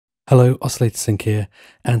Hello, Oscillator Sync here,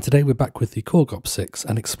 and today we're back with the Korg Opsix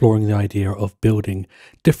and exploring the idea of building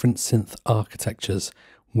different synth architectures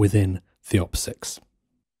within the Opsix.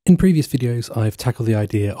 In previous videos, I've tackled the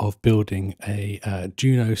idea of building a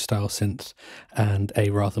Juno style synth and a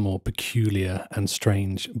rather more peculiar and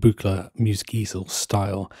strange Buchla Music Easel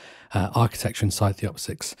style architecture inside the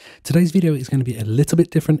Opsix. Today's video is going to be a little bit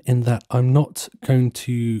different in that I'm not going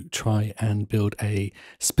to try and build a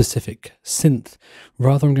specific synth.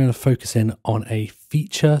 Rather, I'm going to focus in on a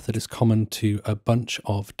feature that is common to a bunch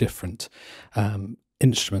of different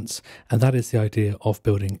instruments, and that is the idea of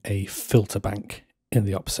building a filter bank in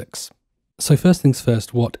the Opsix. So first things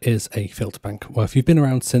first, what is a filter bank? Well, if you've been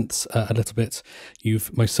around synths a little bit,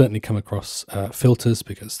 you've most certainly come across filters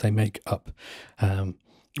because they make up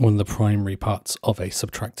one of the primary parts of a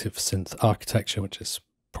subtractive synth architecture, which is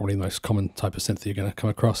probably the most common type of synth that you're going to come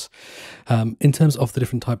across. In terms of the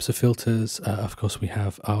different types of filters, of course we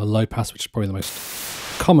have our low pass, which is probably the most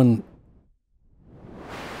common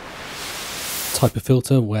type of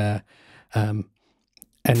filter where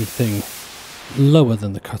anything lower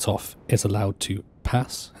than the cutoff is allowed to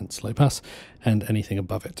pass, hence low pass, and anything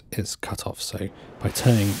above it is cut off. So by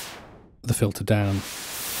turning the filter down,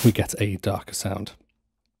 we get a darker sound.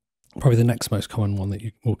 Probably the next most common one that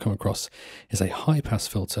you will come across is a high pass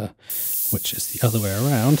filter, which is the other way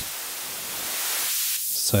around.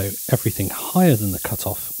 So everything higher than the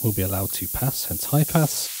cutoff will be allowed to pass, hence high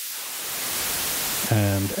pass,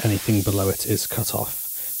 and anything below it is cut off.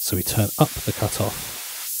 So we turn up the cutoff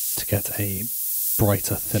to get a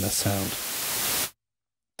brighter, thinner sound.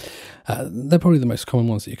 They're probably the most common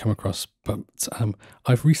ones that you come across, but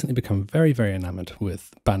I've recently become very, very enamored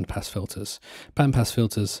with bandpass filters. Bandpass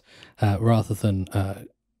filters, rather than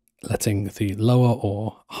letting the lower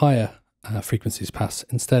or higher frequencies pass,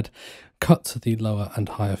 instead cut the lower and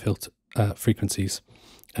higher filter frequencies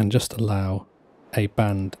and just allow a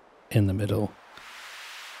band in the middle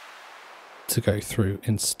to go through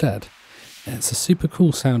instead. And it's a super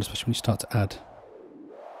cool sound, especially when you start to add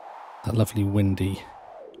that lovely windy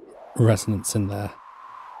resonance in there.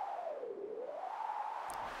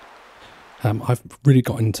 I've really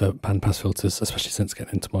got into bandpass filters, especially since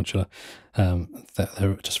getting into modular.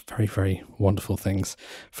 They're just very, very wonderful things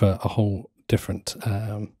for a whole different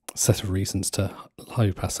set of reasons to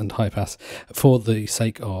low pass and high pass. For the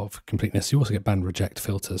sake of completeness, you also get band reject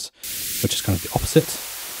filters, which is kind of the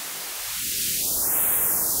opposite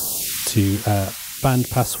to band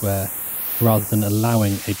pass, where rather than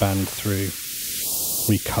allowing a band through,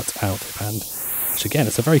 we cut out a band. Which again,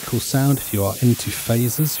 it's a very cool sound. If you are into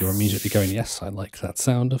phases, you're immediately going, yes, I like that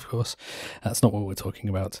sound, of course. That's not what we're talking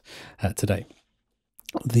about today.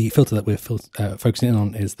 The filter that we're focusing in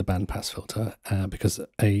on is the bandpass filter, because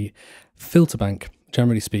a filter bank,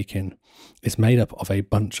 generally speaking, is made up of a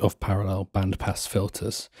bunch of parallel bandpass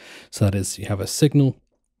filters. So that is, you have a signal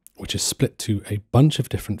which is split to a bunch of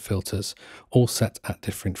different filters, all set at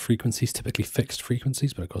different frequencies, typically fixed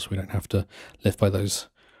frequencies, but of course we don't have to live by those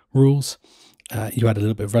rules. You add a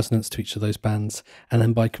little bit of resonance to each of those bands, and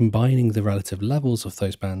then by combining the relative levels of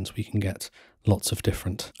those bands, we can get lots of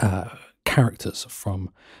different characters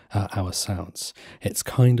from our sounds. It's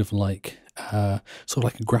kind of like sort of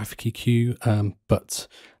like a graphic EQ, but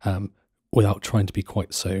without trying to be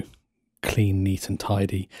quite so clean, neat and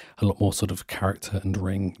tidy. A lot more sort of character and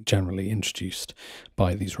ring generally introduced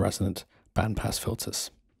by these resonant bandpass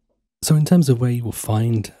filters. So in terms of where you will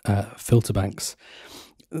find filter banks,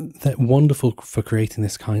 they're wonderful for creating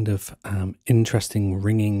this kind of interesting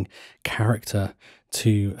ringing character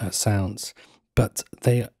to sounds, but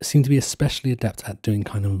they seem to be especially adept at doing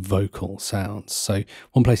kind of vocal sounds. So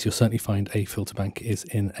one place you'll certainly find a filter bank is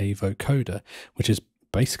in a vocoder, which is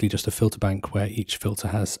basically just a filter bank where each filter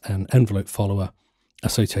has an envelope follower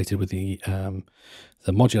associated with the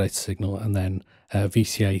modulator signal, and then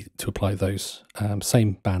VCA to apply those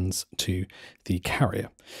same bands to the carrier.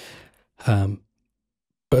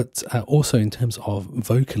 But also in terms of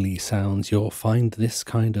vocally sounds, you'll find this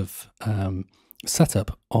kind of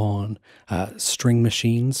setup on string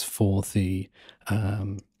machines for the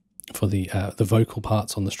vocal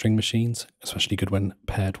parts on the string machines, especially good when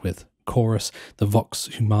paired with chorus. The Vox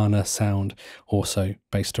Humana sound also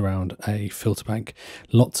based around a filter bank.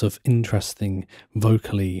 Lots of interesting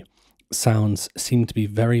vocally sounds seem to be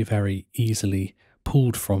very, very easily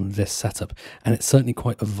pulled from this setup, and it's certainly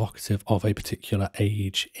quite evocative of a particular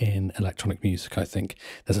age in electronic music. I think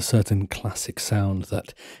there's a certain classic sound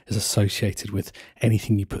that is associated with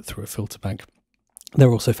anything you put through a filter bank.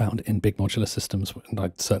 They're also found in big modular systems, and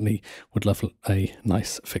I certainly would love a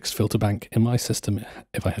nice fixed filter bank in my system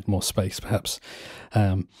if I had more space, perhaps.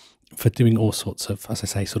 for doing all sorts of, as I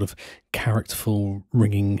say, sort of characterful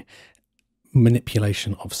ringing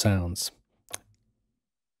manipulation of sounds.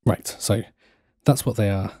 Right, so that's what they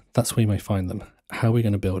are. That's where you may find them. How are we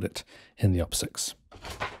going to build it in the Opsix?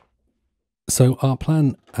 So our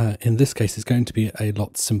plan in this case is going to be a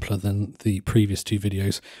lot simpler than the previous two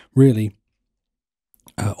videos. Really,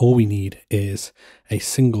 all we need is a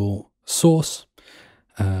single source,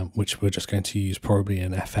 which we're just going to use probably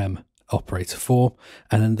an FM operator for,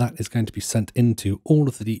 and then that is going to be sent into all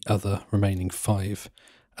of the other remaining 5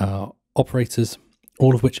 operators,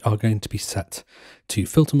 all of which are going to be set to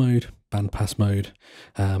filter mode, bandpass mode,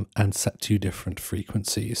 and set to different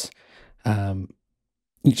frequencies.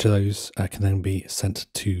 Each of those can then be sent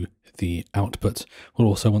to the output. We'll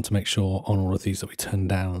also want to make sure on all of these that we turn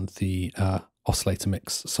down the oscillator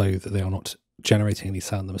mix so that they are not generating any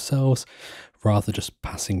sound themselves, rather just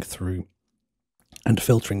passing through and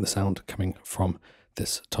filtering the sound coming from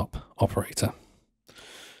this top operator.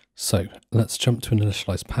 So let's jump to an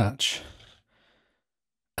initialized patch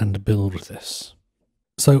and build this.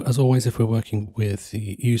 So as always, if we're working with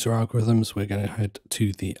the user algorithms, we're going to head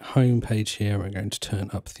to the home page here. We're going to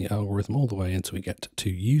turn up the algorithm all the way until we get to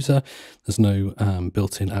user. There's no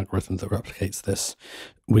built-in algorithm that replicates this,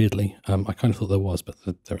 weirdly. I kind of thought there was, but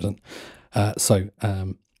there isn't.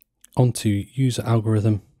 Onto user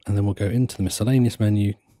algorithm, and then we'll go into the miscellaneous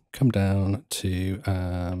menu, come down to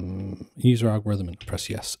user algorithm and press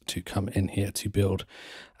yes to come in here to build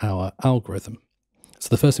our algorithm. So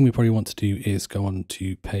the first thing we probably want to do is go on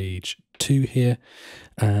to page 2 here,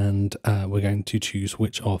 and we're going to choose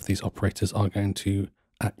which of these operators are going to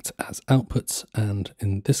act as outputs, and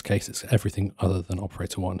in this case it's everything other than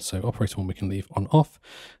operator 1. So operator 1 we can leave on off,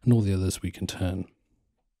 and all the others we can turn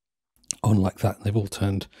on like that. They've all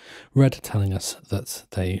turned red, telling us that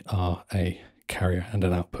they are a carrier and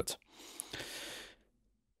an output.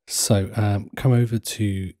 So come over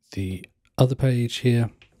to the other page here,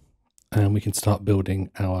 and we can start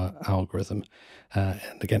building our algorithm. And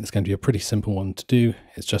again, it's going to be a pretty simple one to do.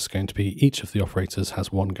 It's just going to be each of the operators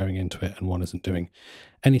has one going into it and one isn't doing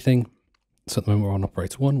anything. So at the moment we're on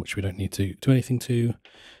operator 1, which we don't need to do anything to.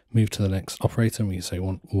 Move to the next operator, and we say we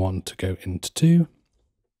want 1 to go into 2.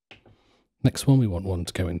 Next one, we want 1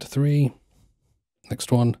 to go into 3.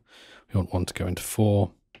 Next one, we want 1 to go into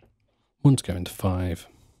 4, 1 to go into 5,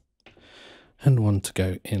 and 1 to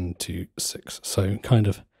go into 6. So kind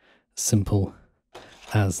of simple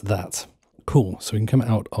as that. Cool. So we can come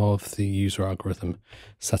out of the user algorithm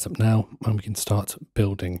setup now, and we can start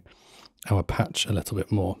building our patch a little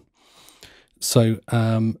bit more. So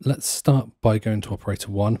let's start by going to operator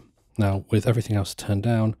 1. Now, with everything else turned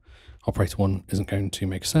down, operator 1 isn't going to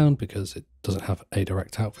make sound because it doesn't have a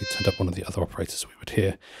direct out. If we turned up one of the other operators, we would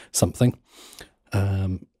hear something.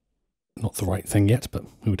 Not the right thing yet, but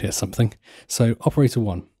we would hear something. So operator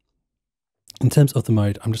 1. In terms of the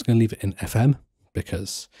mode, I'm just going to leave it in FM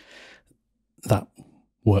because that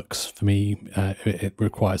works for me. It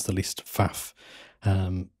requires the least faff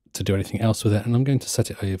to do anything else with it. And I'm going to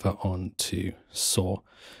set it over on to SAW,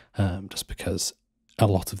 just because a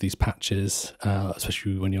lot of these patches,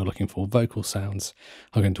 especially when you're looking for vocal sounds,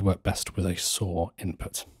 are going to work best with a SAW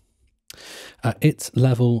input. Its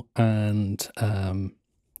level and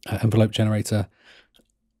envelope generator,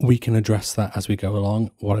 we can address that as we go along.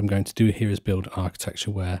 What I'm going to do here is build an architecture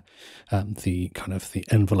where the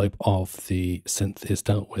envelope of the synth is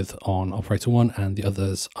dealt with on operator 1, and the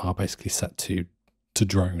others are basically set to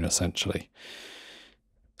drone essentially.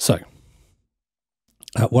 So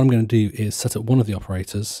what I'm going to do is set up one of the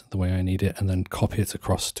operators the way I need it, and then copy it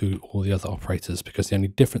across to all the other operators, because the only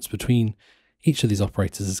difference between each of these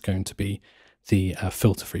operators is going to be the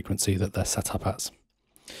filter frequency that they're set up as.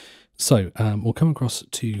 So we'll come across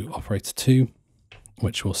to operator 2,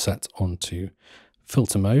 which we'll set onto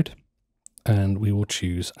filter mode, and we will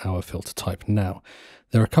choose our filter type. Now,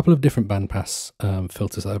 there are a couple of different bandpass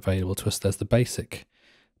filters that are available to us. There's the basic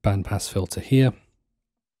bandpass filter here.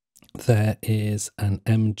 There is an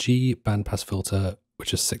MG bandpass filter,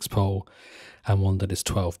 which is 6-pole, and one that is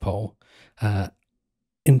 12-pole.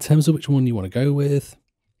 In terms of which one you want to go with,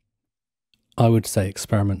 I would say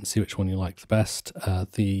experiment and see which one you like the best.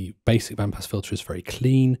 The basic bandpass filter is very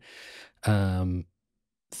clean. The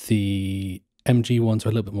MG ones are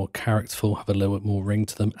a little bit more characterful, have a little bit more ring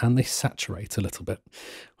to them, and they saturate a little bit,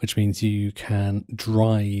 which means you can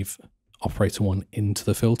drive operator 1 into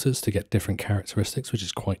the filters to get different characteristics, which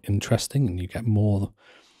is quite interesting, and you get more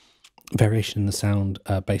variation in the sound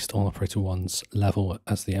based on operator 1's level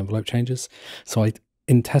as the envelope changes. So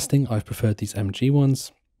in testing, I've preferred these MG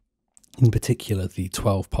ones, in particular the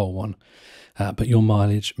 12-pole one, but your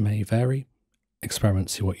mileage may vary. experiment,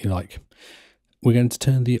 see what you like. We're going to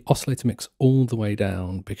turn the oscillator mix all the way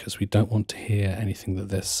down because we don't want to hear anything that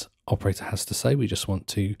this operator has to say. We just want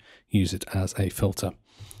to use it as a filter.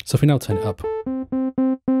 So if we now turn it up,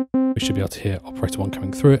 we should be able to hear operator 1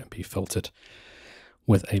 coming through it and be filtered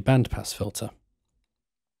with a bandpass filter.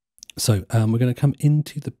 So we're going to come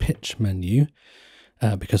into the pitch menu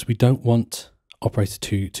because we don't want operator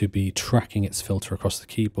 2 to be tracking its filter across the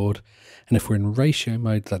keyboard. And if we're in ratio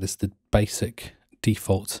mode, that is the basic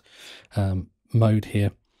default mode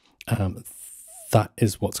here, that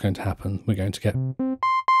is what's going to happen. We're going to get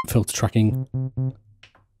filter tracking.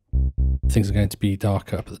 Things are going to be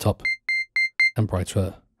darker up at the top and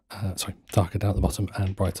brighter, darker down at the bottom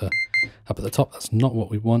and brighter up at the top. That's not what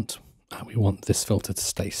we want. We want this filter to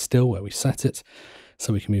stay still where we set it.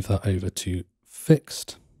 So we can move that over to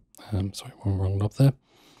fixed. Sorry, one wrong knob there.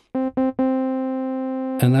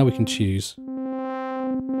 And now we can choose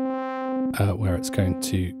where it's going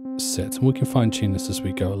to sit, and we can fine tune this as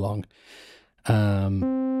we go along.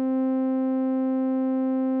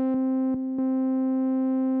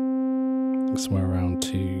 Somewhere around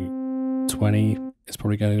 220 is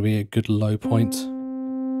probably going to be a good low point.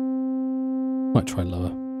 Might try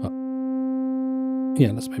lower, but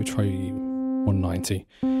yeah, let's maybe try 190.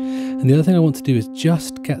 And the other thing I want to do is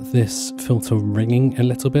just get this filter ringing a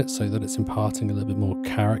little bit so that it's imparting a little bit more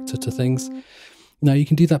character to things. Now you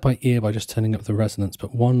can do that by ear by just turning up the resonance,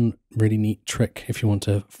 but one really neat trick if you want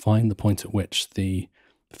to find the point at which the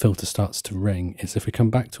filter starts to ring is if we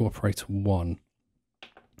come back to operator 1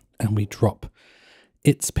 and we drop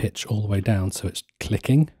its pitch all the way down so it's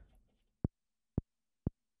clicking.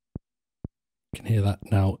 You can hear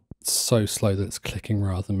that now. It's so slow that it's clicking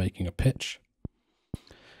rather than making a pitch.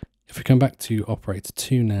 If we come back to operator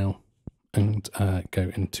 2 now and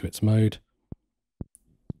go into its mode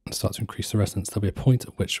and start to increase the resonance, there'll be a point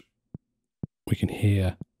at which we can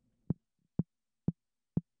hear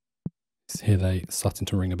they starting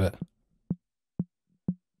to ring a bit.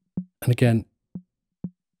 And again,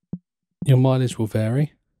 your mileage will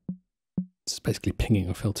vary. It's basically pinging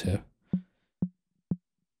a filter here.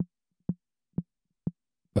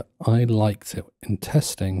 But I liked it in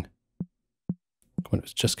testing when it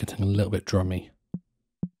was just getting a little bit drummy.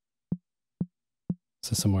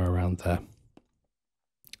 So somewhere around there.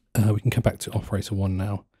 We can come back to operator 1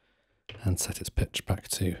 now and set its pitch back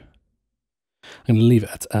to, I'm going to leave it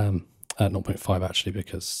at 0.5 actually,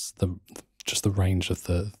 because just the range of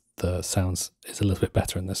the sounds is a little bit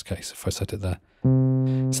better in this case if I set it there.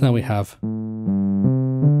 So now we have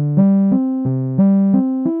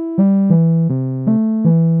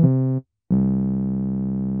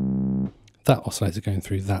that oscillator going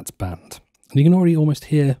through that band. And you can already almost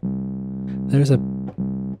hear there is a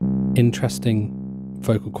interesting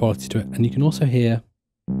vocal quality to it, and you can also hear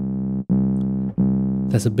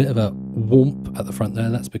there's a bit of a whoomp at the front there.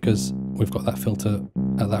 That's because we've got that filter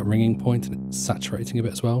at that ringing point and it's saturating a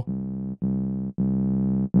bit as well.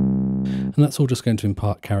 And that's all just going to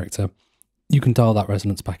impart character. You can dial that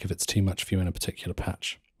resonance back if it's too much for you in a particular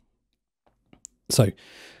patch. So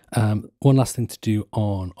one last thing to do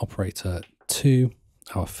on operator 2,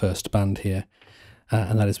 our first band here,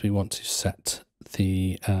 and that is we want to set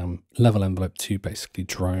the level envelope to basically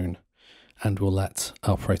drone, and we'll let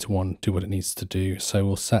operator 1 do what it needs to do. So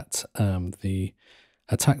we'll set the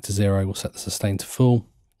attack to 0, we'll set the sustain to full,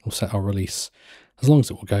 we'll set our release as long as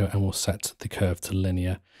it will go, and we'll set the curve to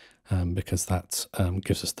linear because that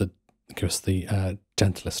gives us the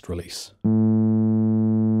gentlest release.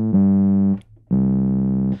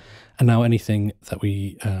 And now anything that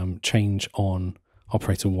we change on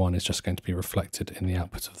operator 1 is just going to be reflected in the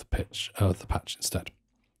output of the patch instead,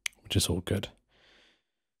 which is all good.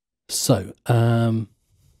 So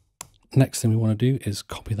next thing we want to do is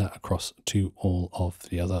copy that across to all of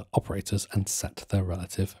the other operators and set their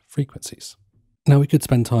relative frequencies. Now we could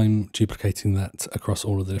spend time duplicating that across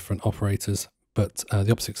all of the different operators, but the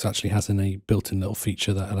Opsix actually has a built-in little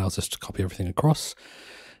feature that allows us to copy everything across.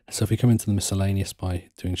 So if we come into the miscellaneous by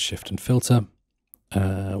doing shift and filter,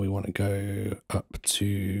 we want to go up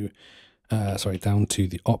to, down to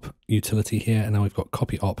the op utility here. And now we've got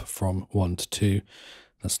copy op from 1 to 2.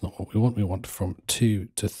 That's not what we want. We want from 2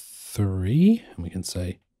 to 3. And we can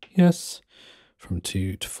say yes. From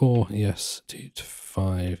 2 to 4, yes. 2 to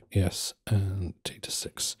 5, yes. And 2 to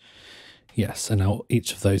 6, yes. And now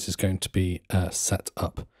each of those is going to be set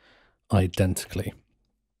up identically.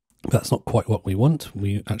 But that's not quite what we want.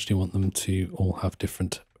 We actually want them to all have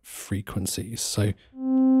different frequencies. So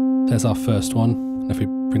there's our first one. And if we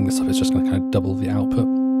bring this up, it's just going to kind of double the output.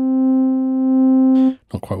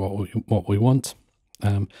 Not quite what we want.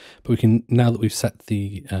 But we can, now that we've set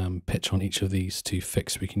the pitch on each of these to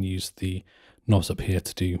fix, we can use the knobs up here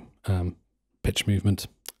to do pitch movement,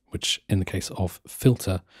 which in the case of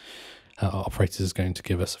filter, our operator is going to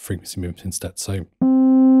give us a frequency movement instead. So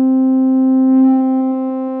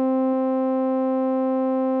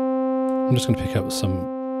I'm just going to pick up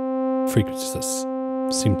some frequencies that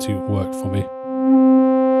seem to work for me.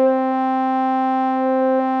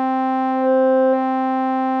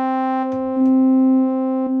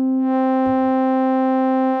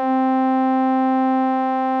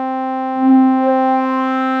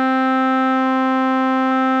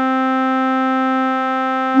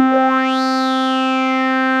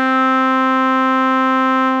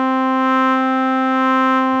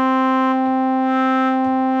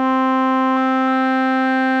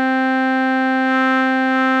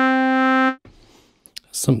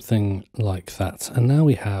 Something like that. And now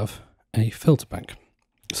we have a filter bank.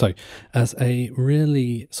 So as a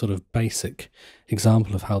really sort of basic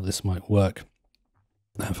example of how this might work,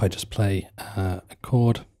 if I just play a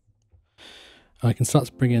chord, I can start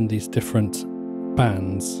to bring in these different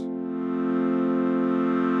bands.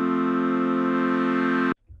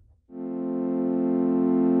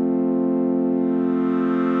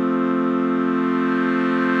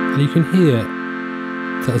 And you can hear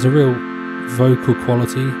that there's a real vocal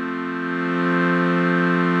quality.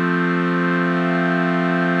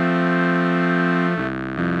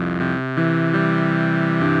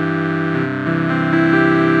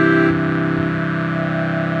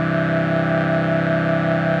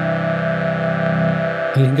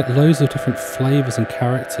 And you can get loads of different flavors and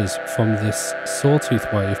characters from this sawtooth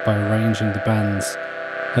wave by arranging the bands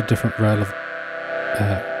at different relative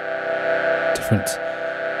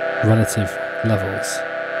levels.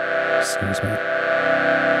 Excuse me.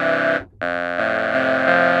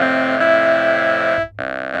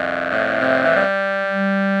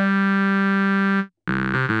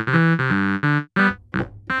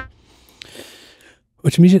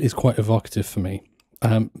 Which immediately is quite evocative for me.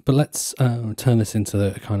 But let's turn this into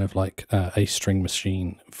a kind of like a string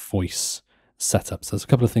machine voice setup. So there's a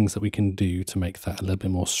couple of things that we can do to make that a little bit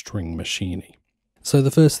more string machiney. So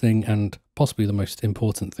the first thing, and possibly the most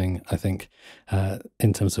important thing, I think,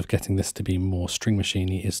 in terms of getting this to be more string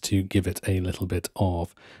machiney, is to give it a little bit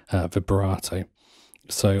of vibrato.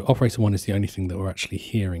 So operator 1 is the only thing that we're actually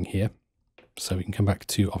hearing here. So we can come back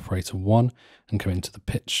to operator 1 and come into the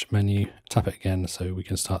pitch menu, tap it again so we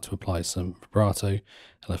can start to apply some vibrato.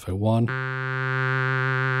 LFO 1.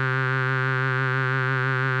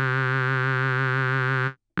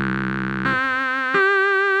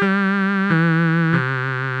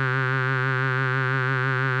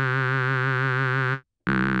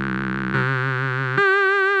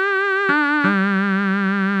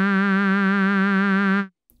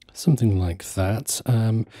 Something like that.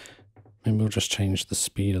 Maybe we'll just change the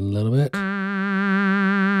speed a little bit. A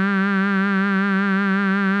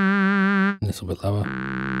little bit lower.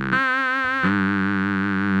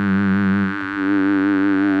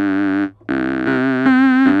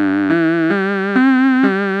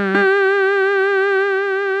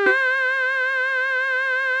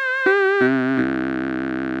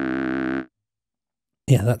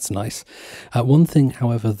 Yeah, that's nice. One thing,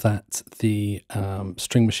 however, that the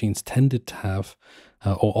string machines tended to have,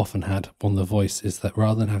 or often had on the voice, is that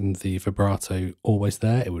rather than having the vibrato always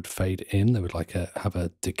there, it would fade in. They would like have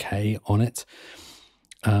a decay on it.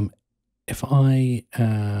 If I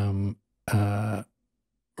am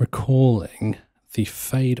recalling, the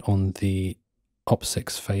fade on the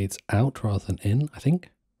Opsix fades out rather than in, I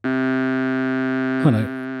think. Oh no,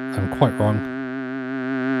 I'm quite wrong.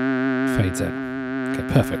 Fades in. Okay,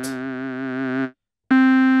 perfect. A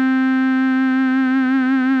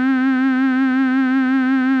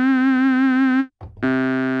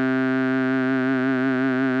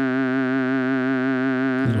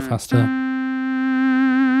little faster.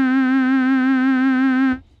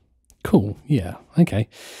 Cool, yeah, okay.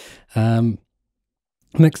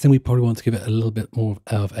 Next thing, we probably want to give it a little bit more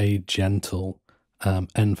of a gentle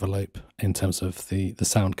envelope in terms of the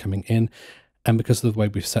sound coming in. And because of the way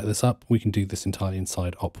we've set this up, we can do this entirely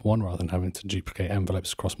inside Op1 rather than having to duplicate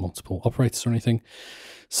envelopes across multiple operators or anything.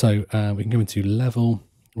 So we can go into level.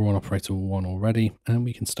 We're on operator 1 already, and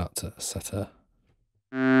we can start to set a...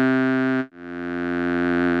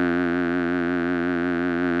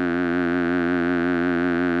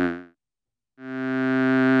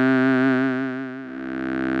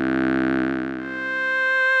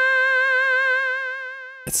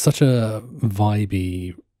 It's such a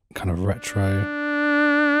vibey kind of retro.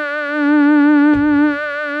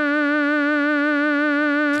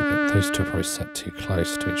 I think those two are probably set too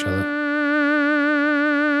close to each other.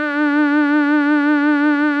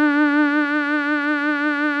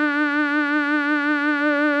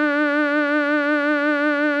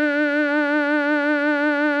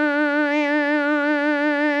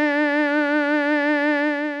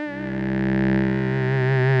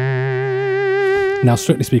 Now,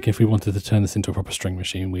 strictly speaking, if we wanted to turn this into a proper string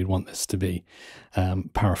machine, we'd want this to be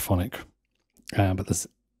paraphonic, but there's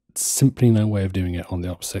simply no way of doing it on the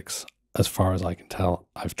Opsix, as far as I can tell.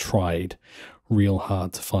 I've tried real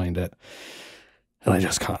hard to find it, and I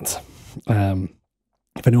just can't.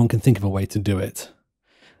 If anyone can think of a way to do it,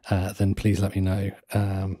 then please let me know.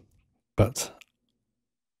 But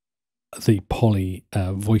the poly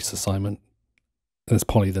voice assignment, there's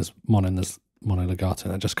poly, there's mono, and there's mono legato,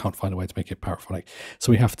 and I just can't find a way to make it paraphonic.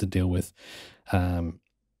 So we have to deal with the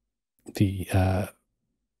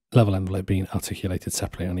level envelope being articulated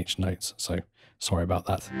separately on each note. So sorry about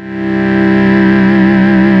that.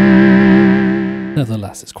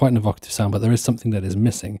 Nevertheless, it's quite an evocative sound, but there is something that is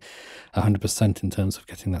missing 100% in terms of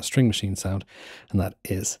getting that string machine sound, and that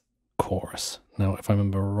is chorus. Now, if I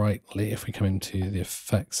remember rightly, if we come into the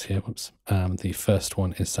effects here, whoops, the first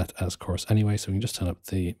one is set as chorus anyway, so we can just turn up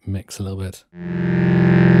the mix a little bit.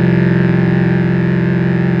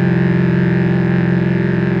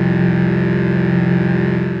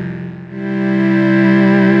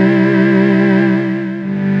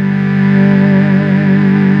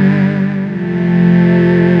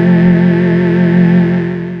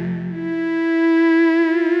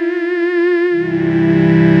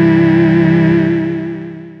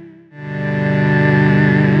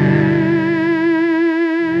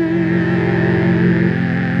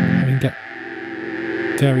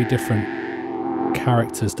 Very different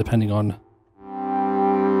characters depending on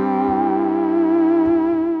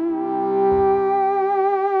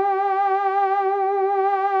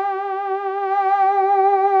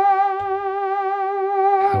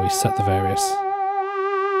how we set the various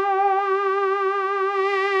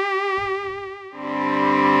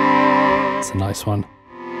it's a nice one.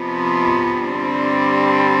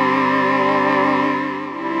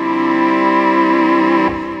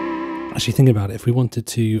 Actually, think about it. If we wanted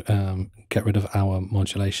to get rid of our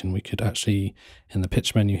modulation, we could actually, in the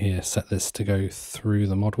pitch menu here, set this to go through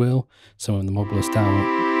the mod wheel. So when the mod wheel's down,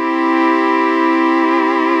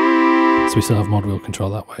 so we still have mod wheel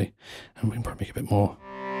control that way. And we can probably make it a bit more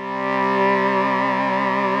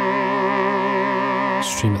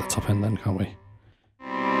stream at the top end then, can't we?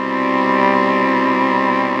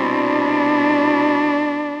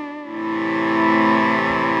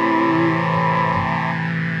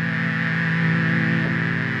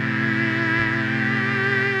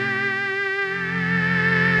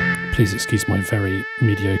 Please excuse my very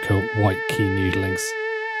mediocre white key noodlings.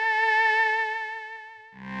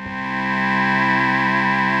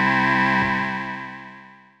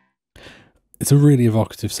 It's a really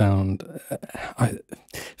evocative sound.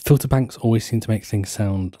 Filterbanks always seem to make things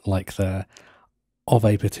sound like they're of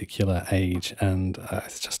a particular age, and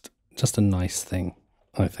it's just a nice thing,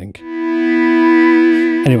 I think.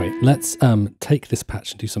 Anyway, let's take this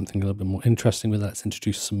patch and do something a little bit more interesting with it. Let's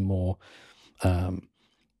introduce some more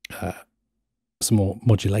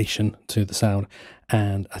modulation to the sound,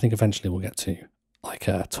 and I think eventually we'll get to like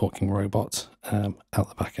a talking robot out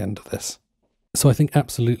the back end of this. So I think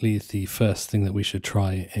absolutely the first thing that we should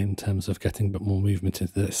try in terms of getting a bit more movement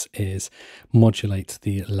into this is modulate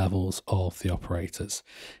the levels of the operators.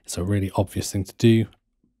 It's a really obvious thing to do,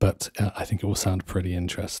 but I think it will sound pretty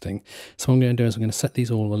interesting. So what I'm going to do is I'm going to set these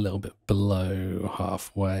all a little bit below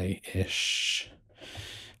halfway-ish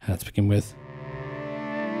to begin with,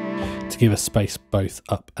 to give us space both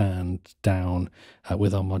up and down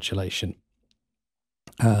with our modulation.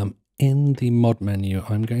 In the mod menu,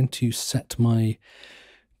 I'm going to set my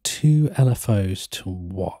two LFOs to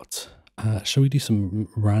what? Shall we do some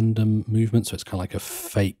random movement? So it's kind of like a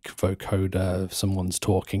fake vocoder. Someone's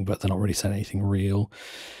talking, but they're not really saying anything real.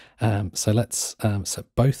 So let's set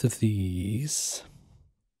both of these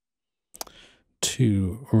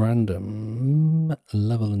to random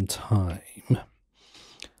level and time.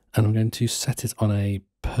 And I'm going to set it on a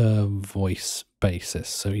per voice basis.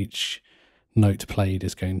 So each note played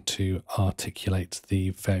is going to articulate the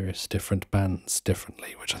various different bands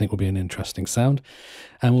differently, which I think will be an interesting sound.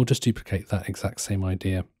 And we'll just duplicate that exact same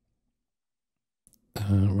idea.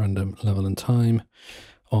 Random level and time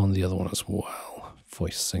on the other one as well.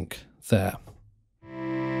 Voice sync there.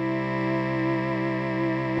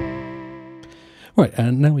 Right,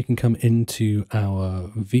 and now we can come into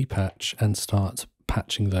our V patch and start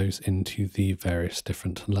patching those into the various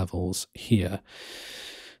different levels here.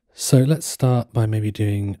 So let's start by maybe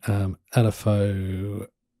doing LFO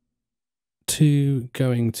 2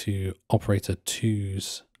 going to operator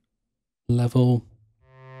 2's level,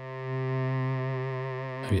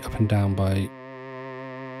 maybe up and down by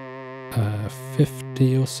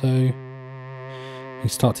 50 or so. You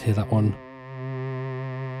start to hear that one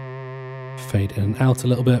fade in and out a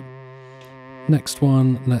little bit. Next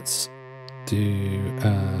one, let's do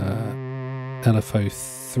LFO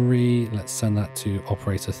 3. Let's send that to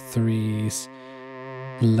operator 3's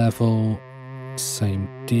level. Same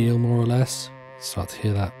deal, more or less. Start to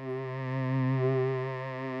hear that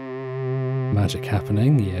magic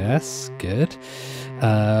happening. Yes, good.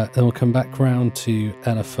 Then we'll come back round to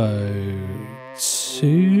LFO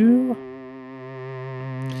 2.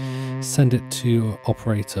 Send it to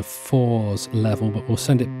operator 4's level, but we'll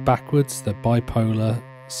send it backwards. They're bipolar,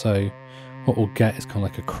 so what we'll get is kind of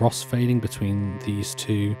like a crossfading between these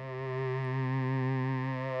two.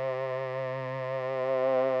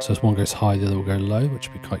 So as one goes high, the other will go low, which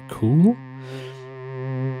would be quite cool.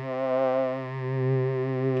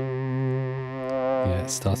 Yeah,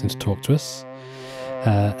 it's starting to talk to us.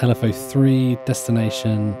 LFO 3,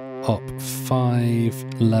 destination, op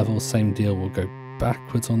 5, level, same deal. We'll go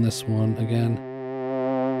backwards on this one again.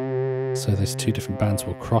 So those two different bands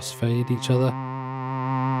will crossfade each other.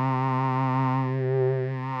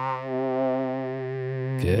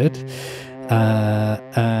 Good.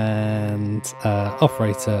 And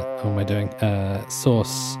operator, what am I doing?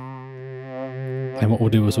 Source. And what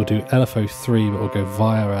we'll do is we'll do LFO 3, but we'll go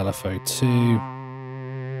via LFO 2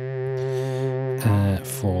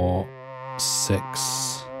 for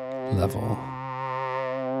 6 level.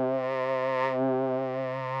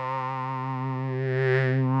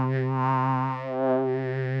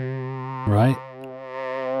 Right.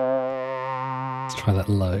 Let's try that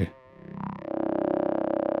low.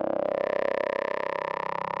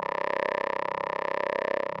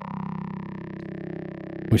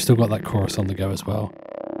 We've still got that chorus on the go as well.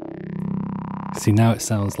 See, now it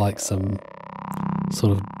sounds like some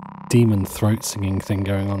sort of demon throat singing thing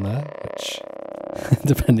going on there, which,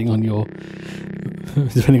 depending on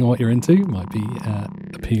what you're into, might be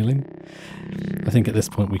appealing. I think at this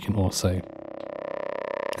point we can also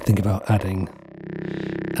think about adding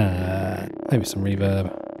maybe some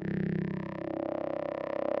reverb.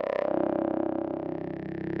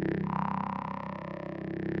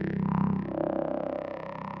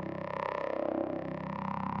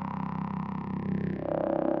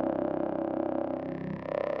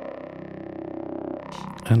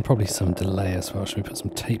 And probably some delay as well. Should we put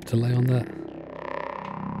some tape delay on that?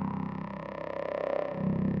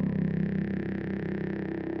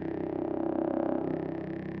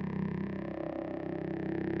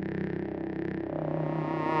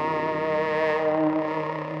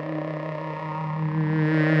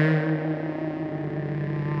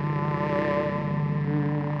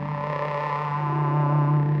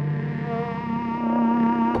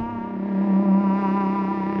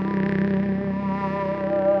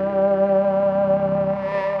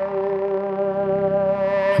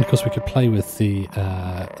 And of course, we could play with the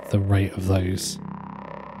rate of those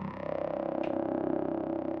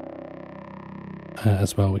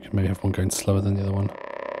as well. We could maybe have one going slower than the other one,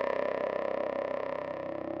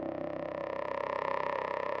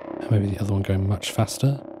 and maybe the other one going much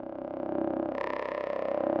faster.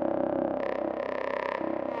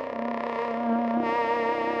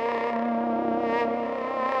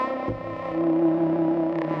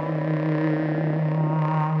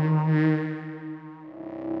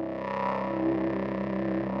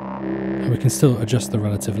 We can still adjust the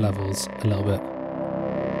relative levels a little bit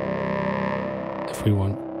if we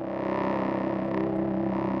want.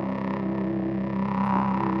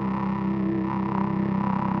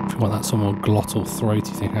 If we want that sort of more glottal,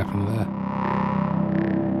 throaty thing happening there.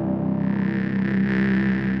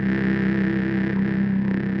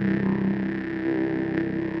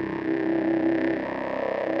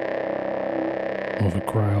 More of a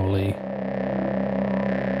growly.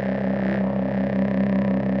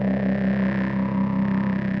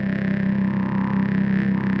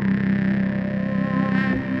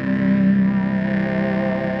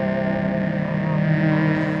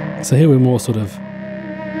 So here we're more sort of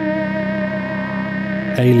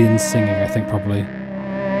alien singing, I think, probably.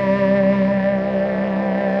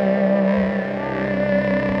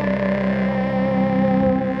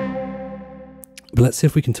 But let's see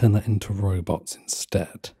if we can turn that into robots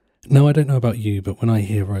instead. Now, I don't know about you, but when I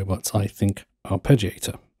hear robots, I think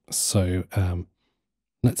arpeggiator. So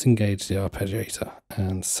let's engage the arpeggiator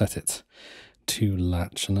and set it to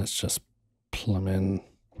latch, and let's just plumb in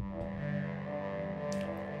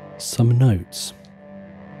some notes.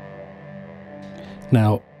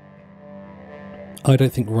 Now, I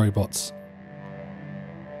don't think robots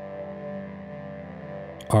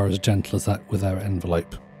are as gentle as that with our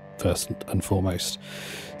envelope, first and foremost.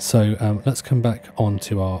 So let's come back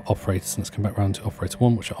onto our operators, and let's come back around to operator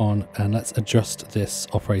 1, which are on, and let's adjust this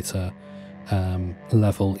operator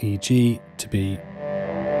level EG to be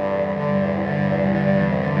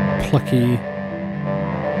plucky.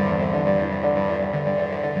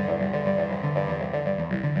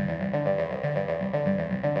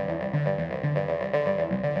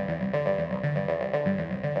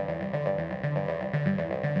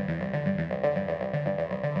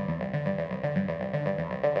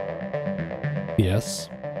 Yes,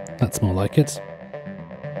 that's more like it.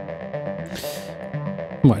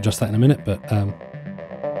 I might adjust that in a minute, but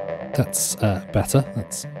that's better.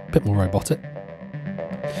 That's a bit more robotic.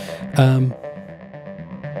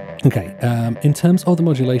 Okay, in terms of the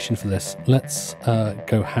modulation for this, let's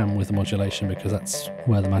go ham with the modulation because that's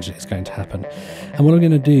where the magic is going to happen. And what I'm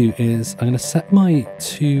going to do is I'm going to set my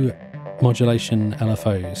two modulation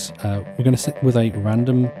LFOs. We're going to sit with a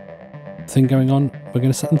random thing going on. We're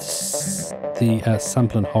going to set them to the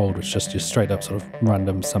sample and hold, which is just your straight up sort of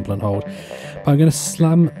random sample and hold. But I'm going to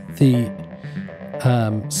slam the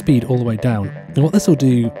speed all the way down. And what this will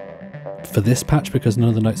do for this patch, because none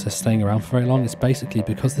of the notes are staying around for very long, is basically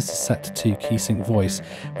because this is set to key sync voice,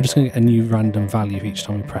 we're just going to get a new random value each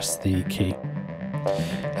time we press the key.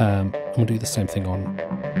 And we'll do the same thing on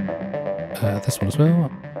this one as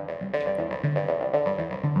well.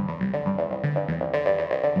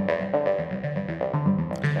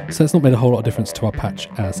 So it's not made a whole lot of difference to our patch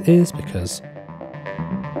as is, because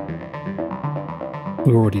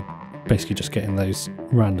we're already basically just getting those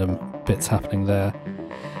random bits happening there.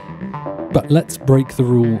 But let's break the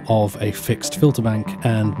rule of a fixed filter bank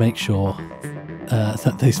and make sure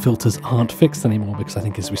that those filters aren't fixed anymore, because I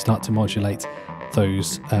think as we start to modulate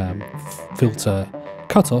those filter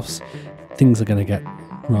cutoffs, things are going to get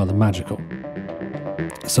rather magical.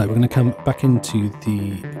 So we're going to come back into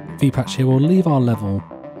the V patch here. We'll leave our level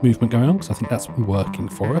movement going on because I think that's working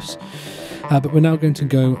for us. But we're now going to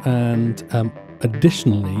go and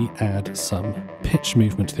additionally add some pitch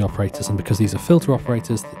movement to the operators, and because these are filter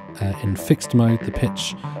operators in fixed mode, the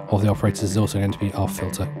pitch of the operators is also going to be our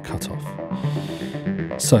filter cutoff.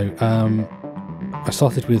 So I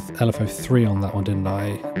started with LFO 3 on that one, didn't I?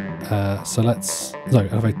 No,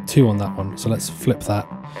 LFO 2 on that one, so let's flip that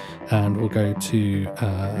and we'll go to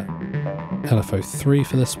LFO 3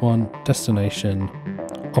 for this one, destination,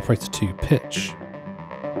 operator 2 pitch.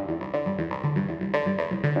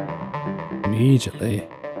 Immediately,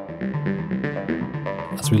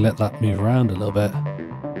 as we let that move around a little bit,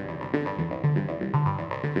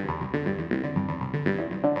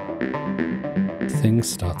 things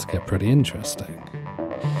start to get pretty interesting.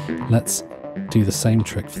 Let's do the same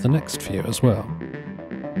trick for the next few as well.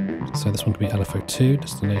 So this one could be LFO 2,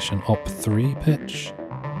 destination op 3 pitch.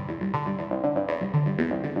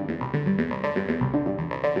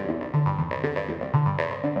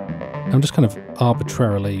 I'm just kind of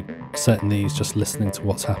arbitrarily setting these, just listening to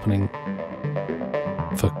what's happening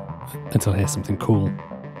until I hear something cool.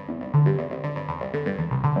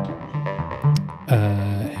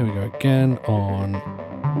 Here we go again on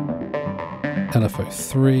LFO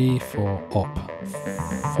 3 for op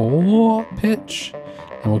 4 pitch,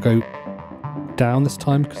 and we'll go down this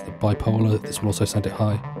time because the bipolar, this will also send it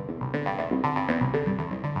high.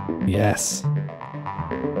 Yes,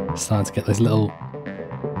 starting to get those little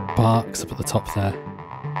barks up at the top there.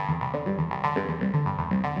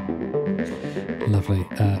 Lovely.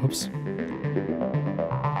 Oops.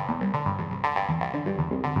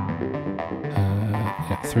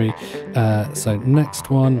 Yeah, 3. So next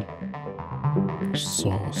one,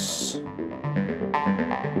 source.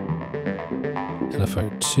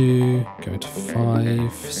 LFO 2, go into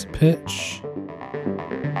 5 pitch.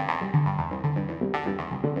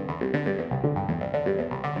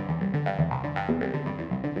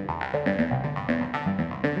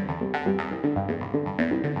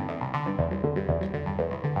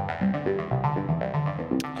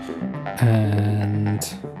 And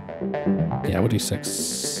yeah, we'll do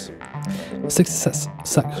 6. 6 is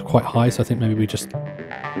set quite high, so I think maybe we just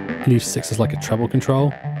leave 6 as like a treble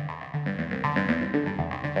control.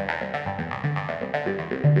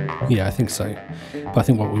 Yeah, I think so. But I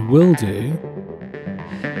think what we will do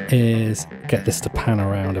is get this to pan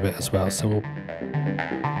around a bit as well. So we'll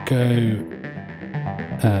go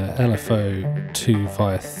LFO 2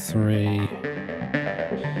 via 3.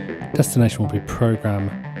 Destination will be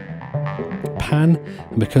program pan,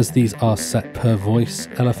 and because these are set per voice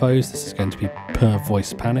LFOs, this is going to be per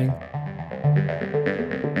voice panning.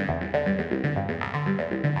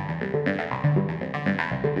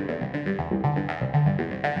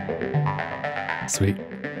 Sweet.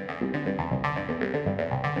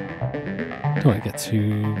 Don't want to get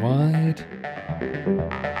too wide.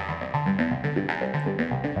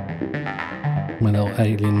 My little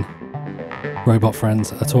alien robot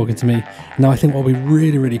friends are talking to me. Now I think what would be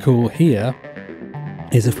really, really cool here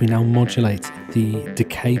is if we now modulate the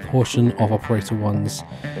decay portion of operator 1's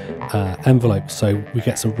envelope, so we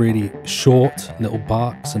get some really short little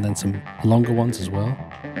barks and then some longer ones as well.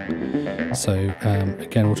 So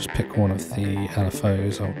again, we'll just pick one of the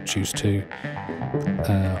LFOs. I'll choose 2.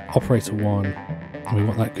 Operator 1, and we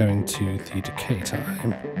want that going to the decay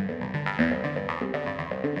time.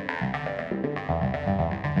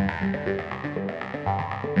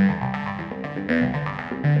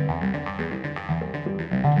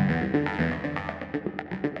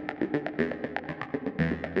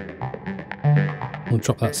 We'll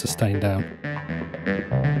drop that sustain down.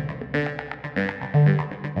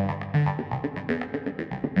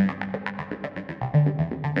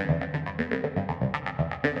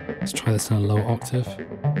 Let's try this in a lower octave.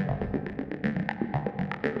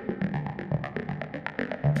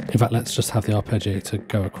 In fact, let's just have the arpeggiator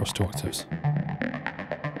go across 2 octaves.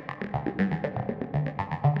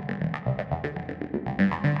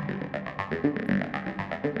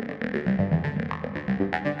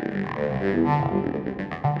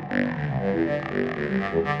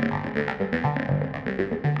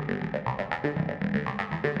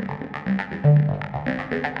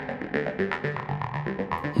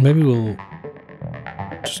 Maybe we'll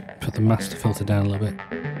just put the master filter down a little bit.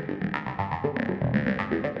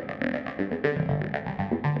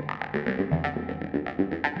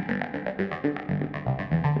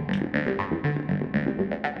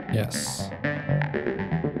 Yes.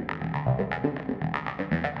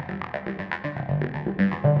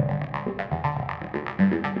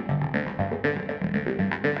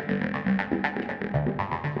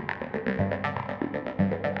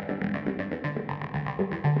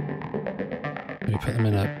 Maybe put them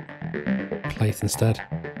in a plate instead.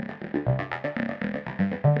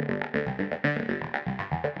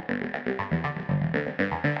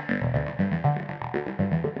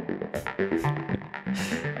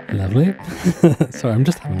 Lovely. Sorry, I'm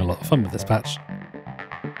just having a lot of fun with this patch.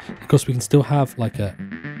 Of course, we can still have like a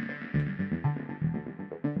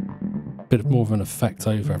bit more of an effect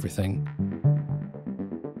over everything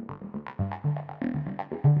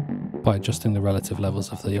by adjusting the relative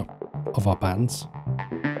levels of our bands.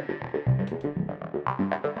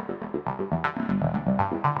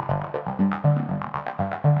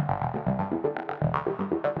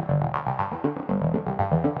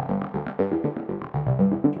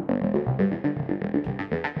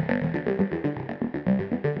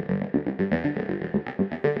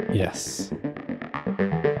 Yes.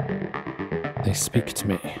 They speak to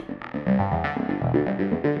me.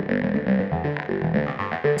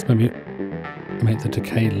 Let's maybe make the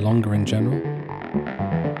decay longer in general.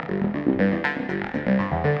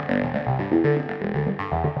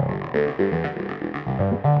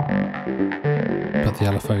 But the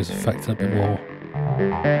LFO's affect a bit more.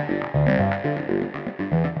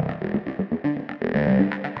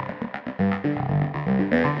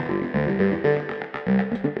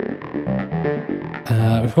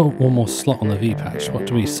 We've got one more slot on the V patch. What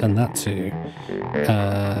do we send that to?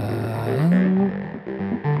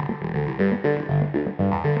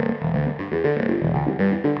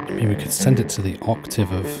 I mean, we could send it to the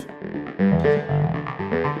octave of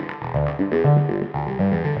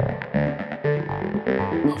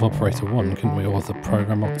operator 1, couldn't we? Or the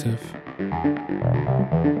program octave.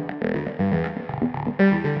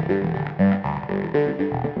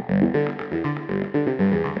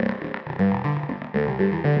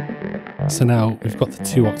 So now we've got the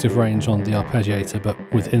 2 octave range on the arpeggiator, but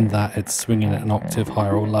within that it's swinging at an octave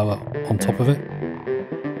higher or lower on top of it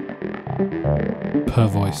per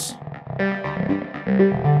voice.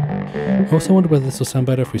 I also wonder whether this will sound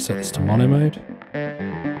better if we set this to mono mode.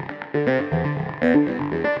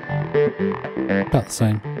 About the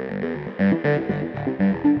same.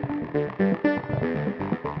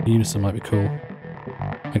 Unison might be cool.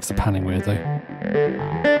 Makes the panning weird though.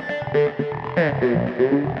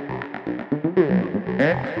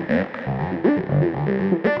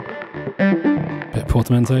 Bit of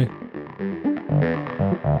portamento.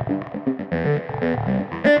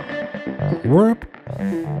 Whoop.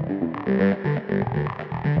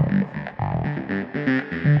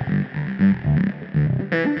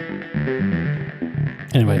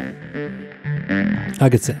 Anyway, I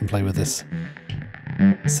could sit and play with this.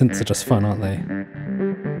 Synths are just fun, aren't they?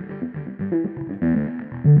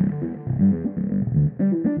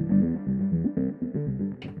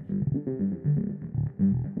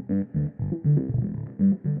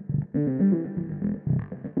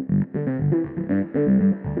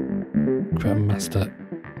 Create a master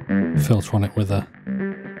filter on it with a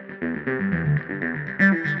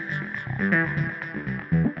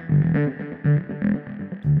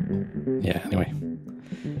anyway.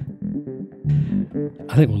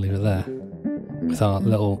 think we'll leave it there with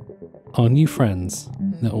our new friends,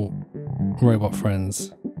 little robot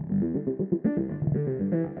friends,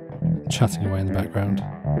 chatting away in the background.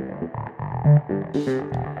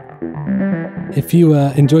 If you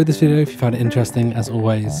enjoyed this video, if you found it interesting, as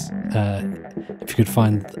always, if you could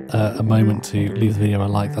find a moment to leave the video a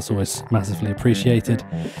like, that's always massively appreciated.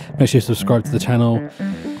 Make sure you subscribe to the channel.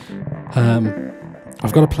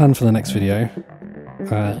 I've got a plan for the next video,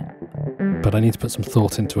 but I need to put some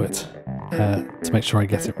thought into it to make sure I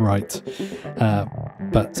get it right.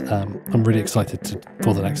 But I'm really excited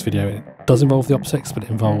for the next video. It does involve the Opsix, but it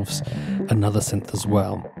involves another synth as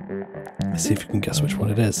well. Let's see if you can guess which one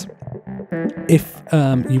it is. If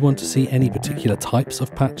you want to see any particular types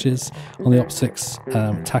of patches on the Opsix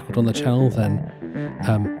tackled on the channel, then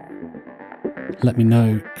let me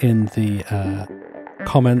know in the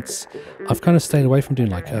comments. I've kind of stayed away from doing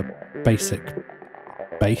like a basic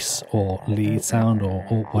bass or lead sound or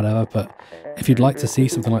whatever, but if you'd like to see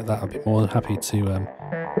something like that, I'd be more than happy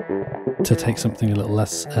to take something a little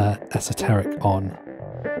less esoteric on,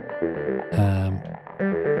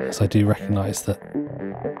 as I do recognise that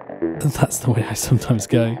that's the way I sometimes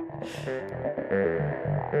go.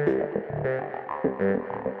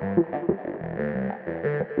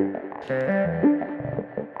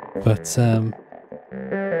 But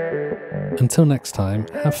until next time,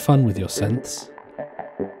 have fun with your synths.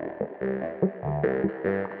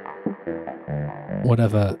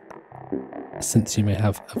 Whatever synths you may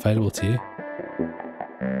have available to you.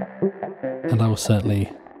 And I will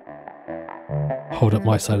certainly hold up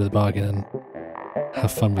my side of the bargain and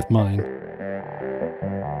have fun with mine.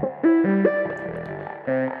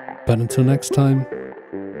 But until next time,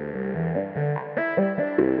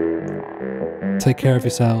 take care of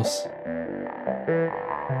yourselves.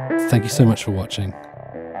 Thank you so much for watching,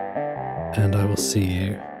 and I will see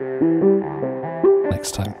you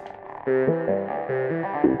next time.